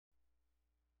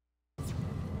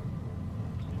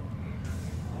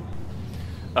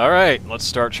Alright, let's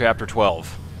start chapter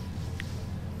 12.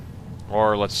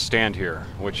 Or let's stand here,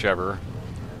 whichever.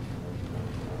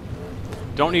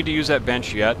 Don't need to use that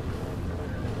bench yet.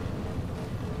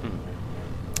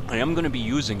 I am going to be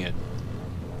using it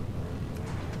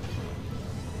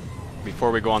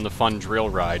before we go on the fun drill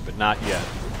ride, but not yet.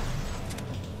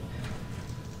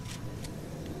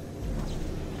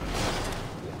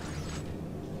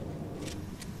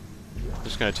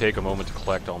 Just going to take a moment to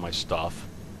collect all my stuff.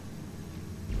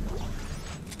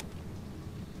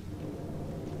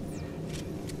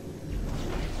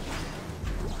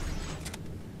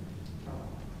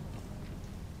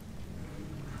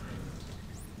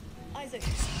 Isaac,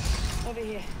 over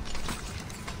here.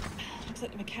 Looks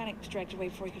like the mechanic was dragged away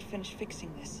before he could finish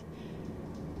fixing this.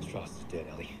 Strauss is dead,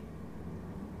 Ellie.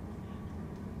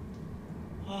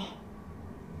 Oh,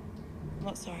 I'm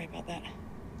not sorry about that.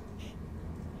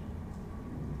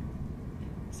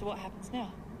 So what happens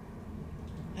now?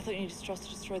 I thought you needed Strauss to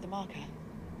destroy the marker.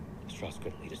 Strauss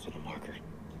couldn't lead us to the marker.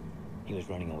 He was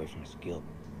running away from his guild.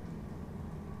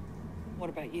 What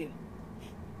about you?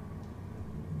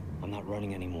 I'm not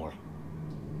running anymore.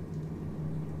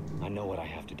 I know what I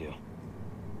have to do.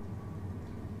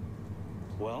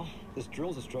 Well, this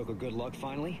drill's a stroke of good luck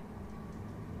finally.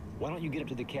 Why don't you get up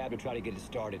to the cab to try to get it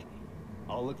started?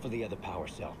 I'll look for the other power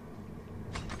cell.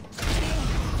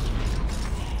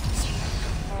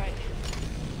 Alright.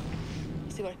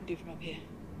 Let's see what I can do from up here.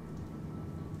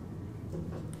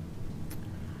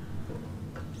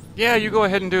 Yeah, you go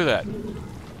ahead and do that.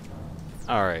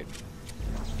 Alright.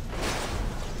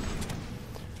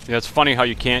 Yeah, it's funny how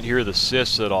you can't hear the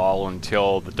sys at all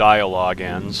until the dialogue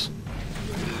ends.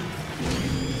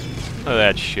 Oh,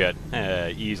 that shit.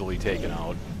 Easily taken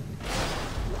out.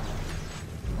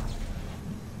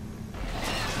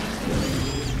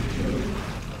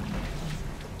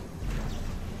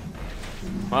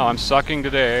 Wow, I'm sucking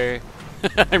today.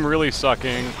 I'm really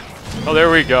sucking. Oh, there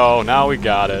we go. Now we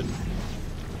got it.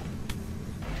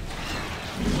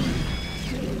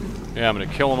 Yeah, I'm gonna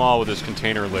kill them all with this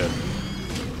container lid.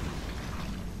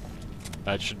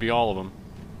 That should be all of them.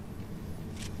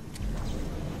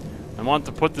 I want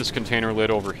to put this container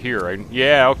lid over here.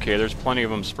 Yeah, okay, there's plenty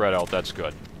of them spread out. That's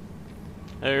good.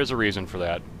 There's a reason for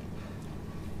that.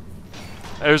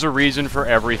 There's a reason for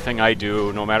everything I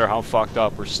do, no matter how fucked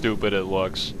up or stupid it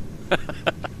looks.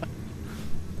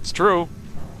 It's true.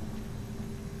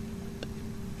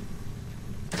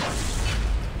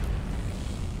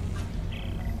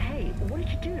 Hey, what did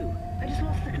you do? I just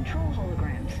lost the control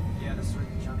holograms. Yeah, the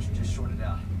certain junction just shorted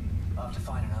out. I'll have to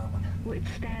find another one. Well,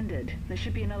 it's standard. There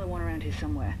should be another one around here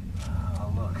somewhere.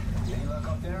 I'll look. Any luck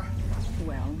up there?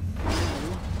 Well,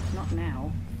 no, not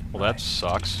now. Well, that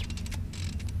sucks.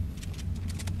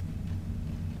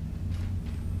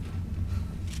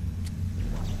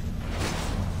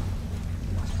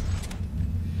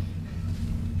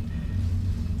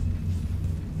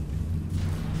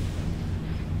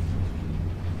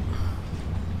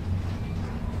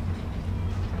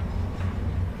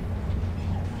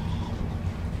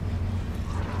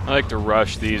 I like to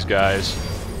rush these guys.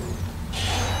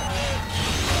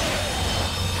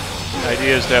 The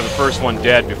idea is to have the first one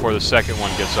dead before the second one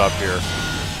gets up here.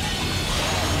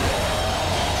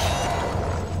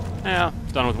 Yeah,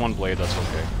 done with one blade, that's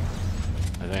okay.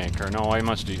 I think. Or no, I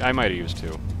might have used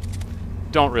two.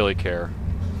 Don't really care.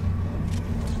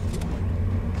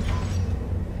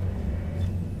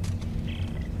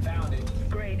 Found it.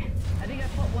 Great. I think I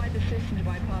put wide the system to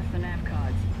bypass the nav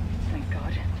cards. Thank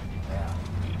God. Yeah.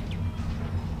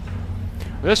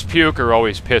 This Puker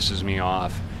always pisses me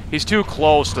off. He's too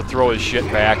close to throw his shit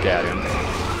back at him.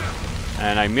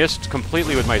 And I missed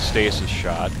completely with my stasis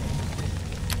shot.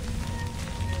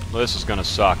 Well, this is gonna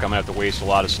suck. I'm gonna have to waste a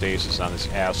lot of stasis on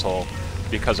this asshole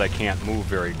because I can't move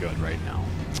very good right now.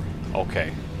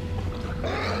 Okay.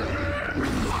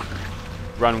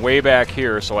 Run way back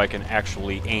here so I can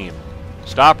actually aim.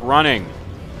 Stop running!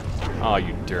 Oh,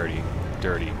 you dirty,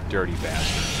 dirty, dirty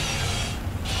bastard.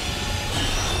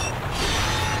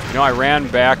 You know, I ran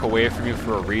back away from you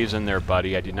for a reason there,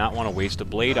 buddy. I did not want to waste a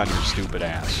blade on your stupid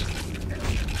ass.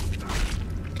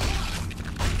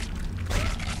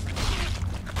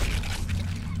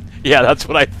 Yeah, that's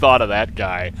what I thought of that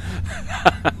guy.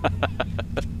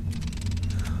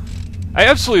 I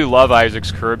absolutely love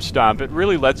Isaac's curb stomp. It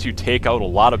really lets you take out a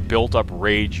lot of built-up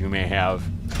rage you may have.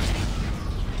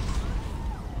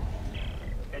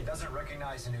 It doesn't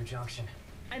recognize a new junction.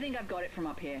 I think I've got it from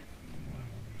up here.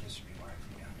 Just be wired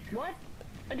from down here. What?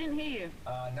 I didn't hear you.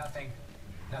 Nothing.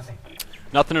 Nothing.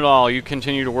 Nothing at all. You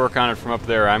continue to work on it from up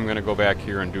there. I'm going to go back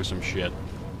here and do some shit.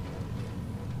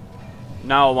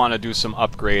 Now I want to do some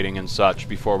upgrading and such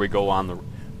before we go on the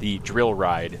the drill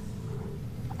ride.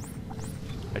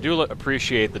 I do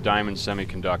appreciate the diamond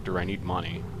semiconductor. I need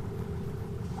money.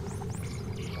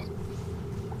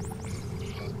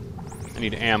 I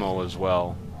need ammo as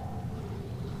well.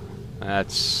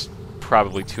 That's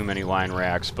probably too many line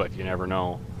racks, but you never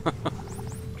know.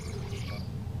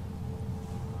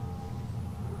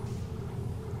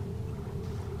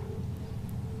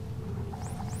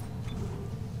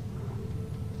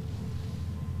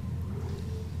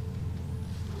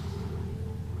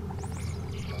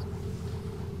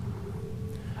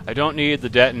 I don't need the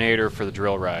detonator for the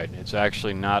drill ride. It's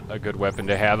actually not a good weapon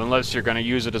to have unless you're going to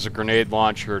use it as a grenade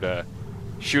launcher to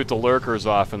shoot the lurkers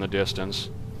off in the distance.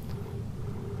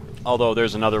 Although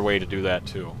there's another way to do that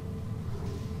too.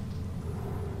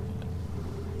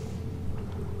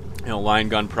 You know, line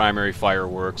gun primary fire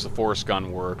works, the force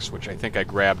gun works, which I think I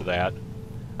grabbed that.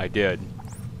 I did.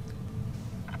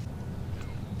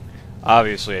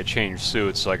 Obviously I changed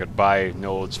suits so I could buy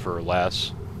nodes for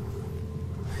less.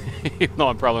 Even though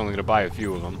I'm probably only going to buy a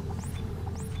few of them.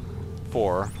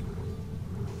 4.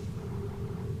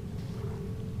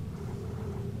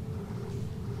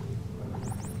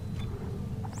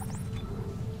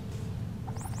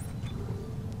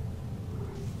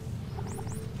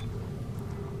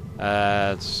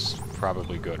 That's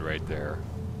probably good right there.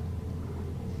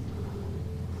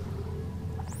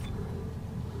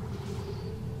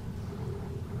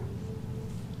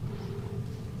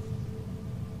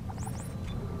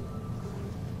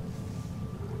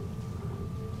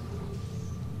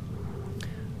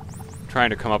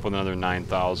 Trying to come up with another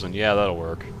 9,000. Yeah, that'll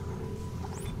work.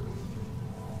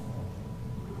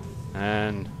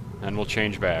 And then we'll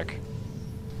change back.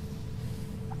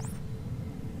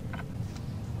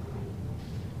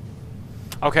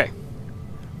 Okay.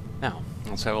 Now,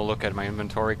 let's have a look at my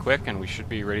inventory quick, and we should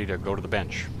be ready to go to the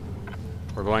bench.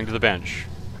 We're going to the bench.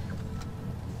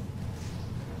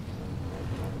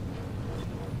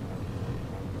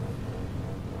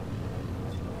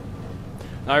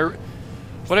 Now,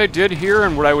 what I did here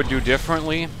and what I would do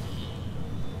differently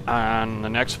on the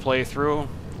next playthrough,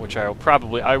 which I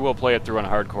will play it through on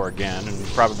hardcore again, and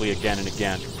probably again and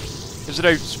again, is that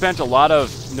I spent a lot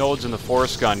of nodes in the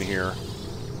force gun here,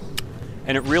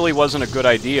 and it really wasn't a good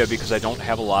idea because I don't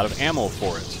have a lot of ammo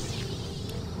for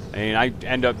it. I mean, I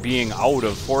end up being out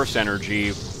of force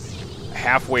energy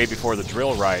halfway before the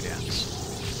drill ride ends.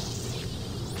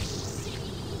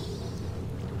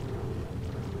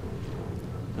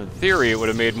 In theory, it would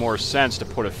have made more sense to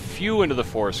put a few into the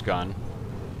force gun,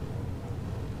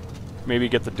 maybe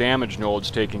get the damage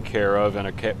nodes taken care of and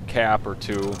a cap or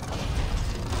two,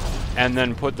 and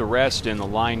then put the rest in the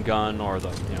line gun or the,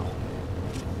 you know,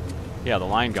 yeah, the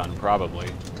line gun probably.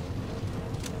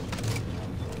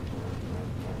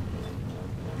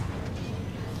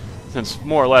 Since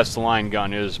more or less the line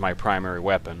gun is my primary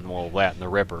weapon, well, that and the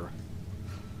Ripper.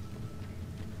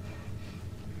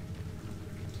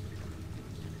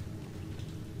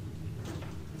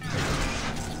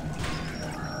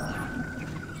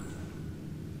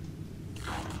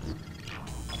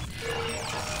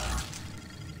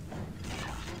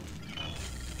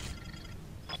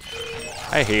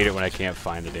 I hate it when I can't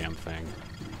find the damn thing.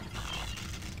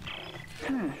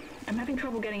 I'm having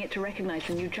trouble getting it to recognize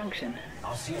the new junction.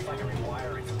 I'll see if I can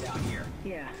rewire it from down here.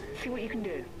 Yeah, see what you can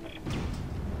do.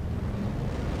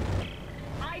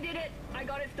 I did it! I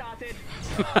got it started.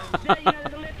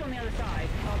 There's a lift on the other side.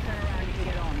 I'll turn around, you can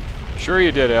get on. Sure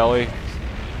you did, Ellie.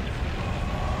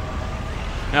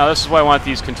 Now this is why I want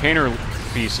these container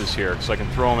pieces here, because I can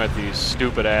throw them at these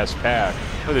stupid-ass pack.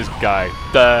 Look at this guy.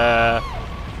 Duh.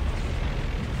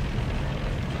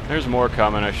 There's more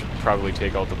coming. I should probably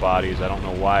take out the bodies. I don't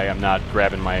know why I'm not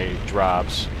grabbing my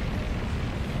drops.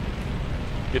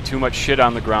 Get too much shit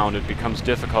on the ground, it becomes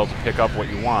difficult to pick up what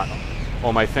you want. Oh,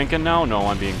 am I thinking now? No,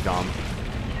 I'm being dumb.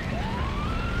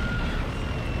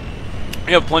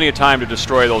 You have plenty of time to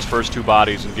destroy those first 2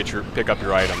 bodies and pick up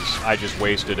your items. I just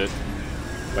wasted it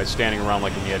by standing around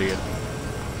like an idiot.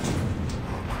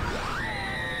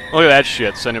 Look at that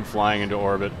shit. Send him flying into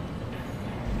orbit.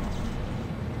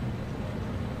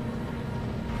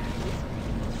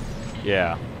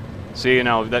 Yeah. See,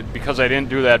 now, that because I didn't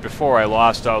do that before, I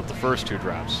lost out the first 2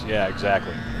 drops. Yeah,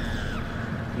 exactly.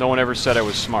 No one ever said I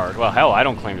was smart. Well, hell, I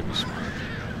don't claim to be smart.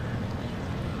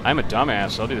 I'm a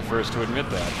dumbass. I'll be the first to admit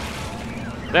that.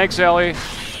 Thanks, Ellie.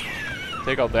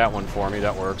 Take out that one for me.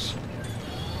 That works.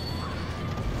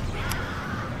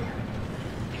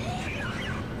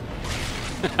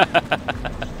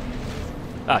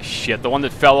 Ah, shit. The one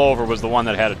that fell over was the one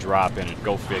that had a drop in it.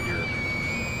 Go figure.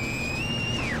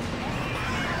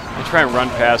 I try and run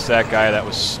past that guy. That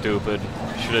was stupid.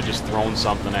 Should have just thrown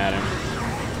something at him.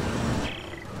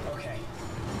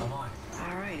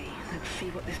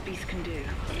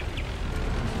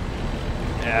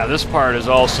 Yeah, this part is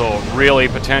also really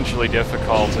potentially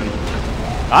difficult,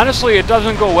 and honestly, it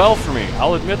doesn't go well for me.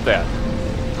 I'll admit that.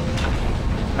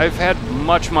 I've had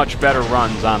much, much better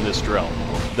runs on this drill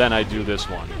than I do this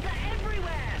one.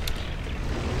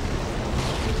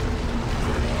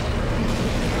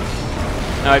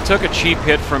 Now, I took a cheap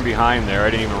hit from behind there. I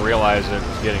didn't even realize it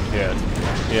was getting hit.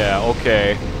 Yeah,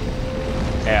 okay.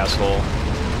 Asshole.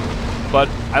 But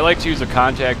I like to use a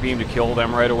contact beam to kill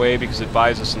them right away because it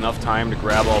buys us enough time to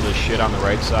grab all this shit on the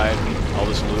right side, all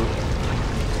this loot.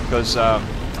 Because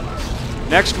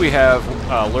next we have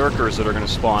lurkers that are going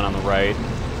to spawn on the right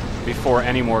before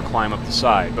any more climb up the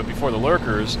side. But before the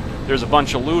lurkers, there's a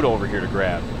bunch of loot over here to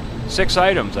grab. 6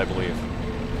 items, I believe.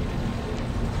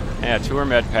 Yeah, 2 are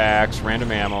med packs,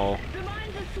 random ammo. The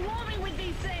mines are swarming with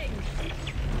these things.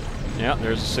 Yeah,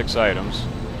 there's the 6 items.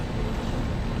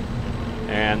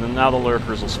 And then now the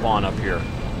lurkers will spawn up here. If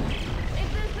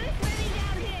there's this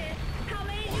many down here, how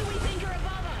many do we think are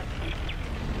above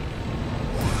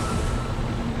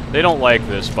us? They don't like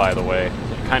this, by the way.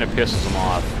 It kind of pisses them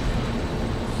off.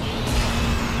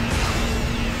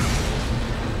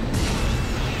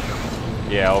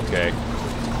 Yeah, okay.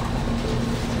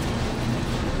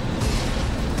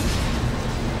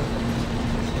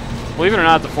 Believe it or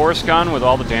not, the force gun with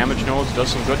all the damage nodes does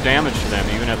some good damage to them,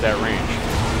 even at that range.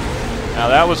 Now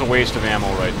that was a waste of ammo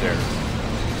right there.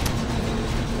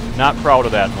 Not proud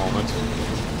of that moment.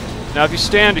 Now if you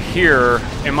stand here,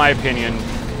 in my opinion,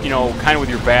 you know, kind of with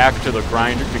your back to the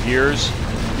grinder, the gears,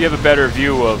 you have a better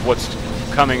view of what's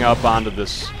coming up onto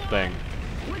this thing.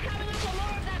 We're coming up for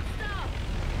more of that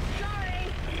stuff.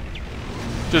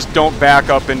 Sorry. Just don't back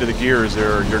up into the gears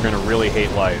or you're going to really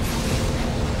hate life.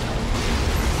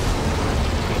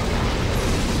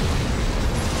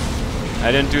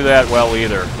 I didn't do that well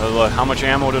either. How much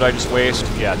ammo did I just waste?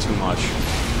 Yeah, too much.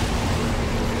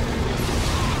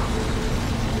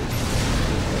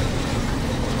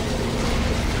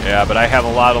 Yeah, but I have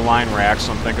a lot of line racks,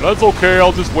 so I'm thinking, that's okay,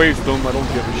 I'll just waste them, I don't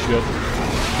give a shit.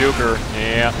 Puker,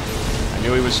 yeah. I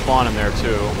knew he was spawning there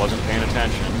too, wasn't paying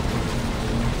attention.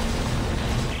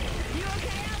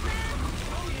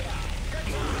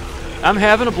 I'm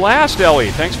having a blast, Ellie,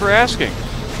 thanks for asking.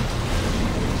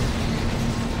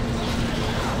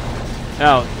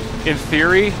 Now, in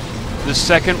theory, the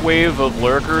second wave of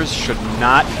lurkers should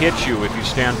not hit you if you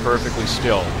stand perfectly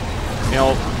still. You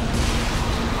know,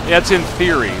 that's in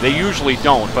theory. They usually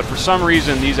don't, but for some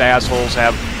reason these assholes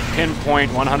have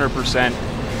pinpoint 100%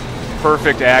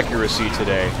 perfect accuracy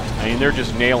today. I mean, they're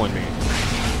just nailing me.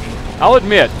 I'll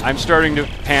admit, I'm starting to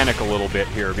panic a little bit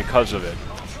here because of it.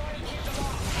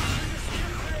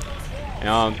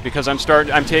 Because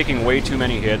I'm taking way too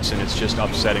many hits and it's just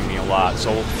upsetting me a lot.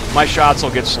 So my shots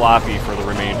will get sloppy for the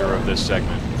remainder of this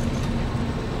segment.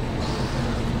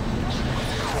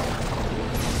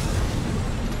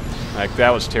 Like,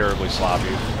 that was terribly sloppy.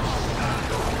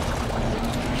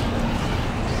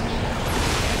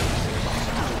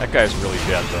 That guy's really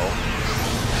dead though.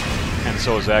 And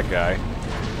so is that guy.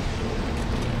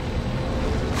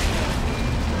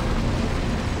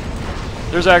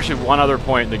 There's actually one other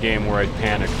point in the game where I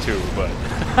panicked too, but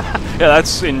yeah,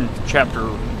 that's in chapter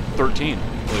 13,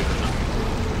 believe it or not.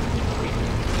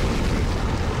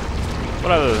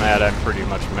 But other than that, I'm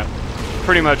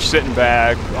pretty much sitting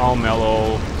back, all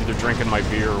mellow, either drinking my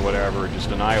beer or whatever,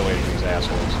 just annihilating these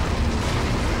assholes.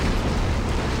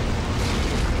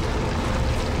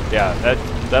 Yeah,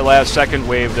 that last second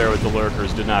wave there with the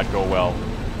lurkers did not go well.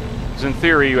 In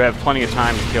theory, you have plenty of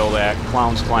time to kill that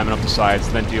clowns climbing up the sides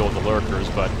and then deal with the lurkers,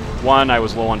 but one, I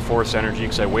was low on force energy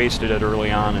because I wasted it early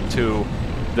on, and two,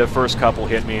 the first couple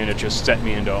hit me and it just set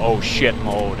me into oh shit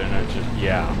mode, and it just,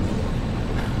 yeah.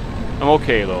 I'm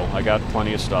okay though, I got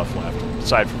plenty of stuff left,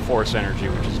 aside from force energy,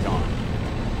 which is gone.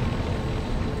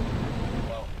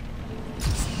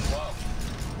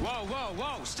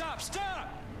 Whoa, stop!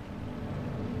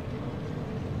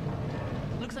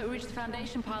 Looks like we reached the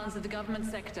foundation pylons of the government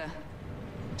sector.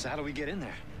 So how do we get in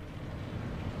there?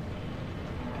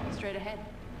 Straight ahead.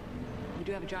 We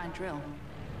do have a giant drill.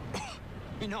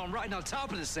 You know I'm right on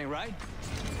top of this thing, right?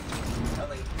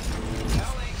 Ellie!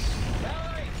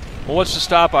 Well, what's to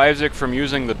stop Isaac from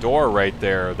using the door right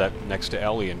there, that next to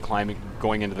Ellie, and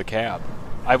going into the cab?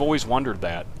 I've always wondered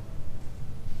that.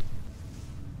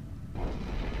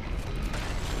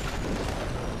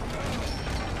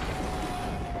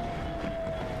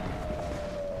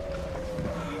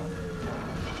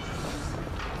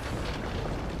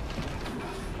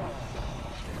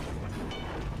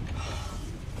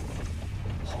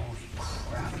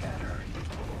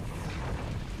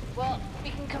 Well, we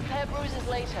can compare bruises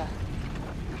later.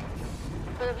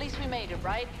 But at least we made it,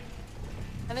 right?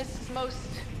 And this is most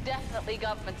definitely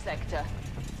government sector.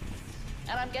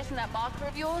 And I'm guessing that marker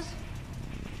of yours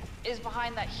is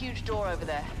behind that huge door over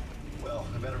there. Well,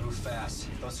 we better move fast.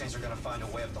 Those things are gonna find a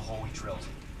way up the hole we drilled.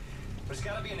 There's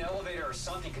gotta be an elevator or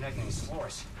something connecting these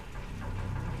floors.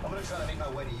 I'm gonna try to make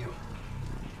my way to you.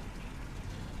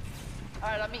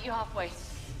 Alright, I'll meet you halfway.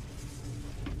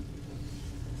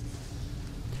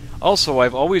 Also,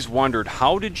 I've always wondered,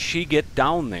 how did she get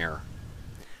down there?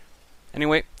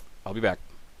 Anyway, I'll be back.